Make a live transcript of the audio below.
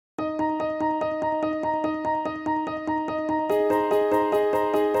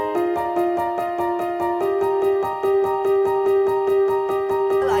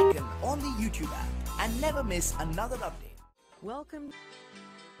miss another update. Welcome.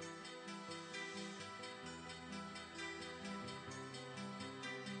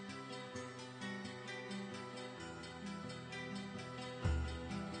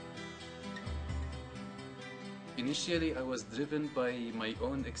 Initially, I was driven by my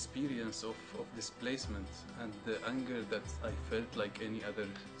own experience of displacement and the anger that I felt like any other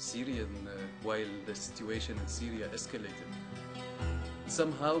Syrian while the situation in Syria escalated.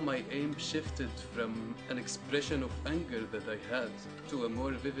 Somehow my aim shifted from an expression of anger that I had to a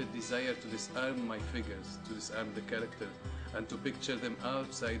more vivid desire to disarm my figures, to disarm the characters, and to picture them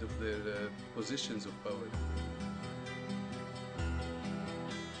outside of their positions of power.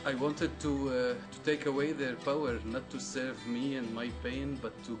 I wanted to take away their power, not to serve me and my pain,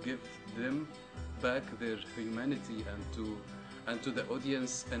 but to give them back their humanity and to the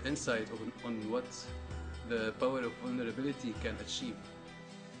audience an insight on what the power of vulnerability can achieve.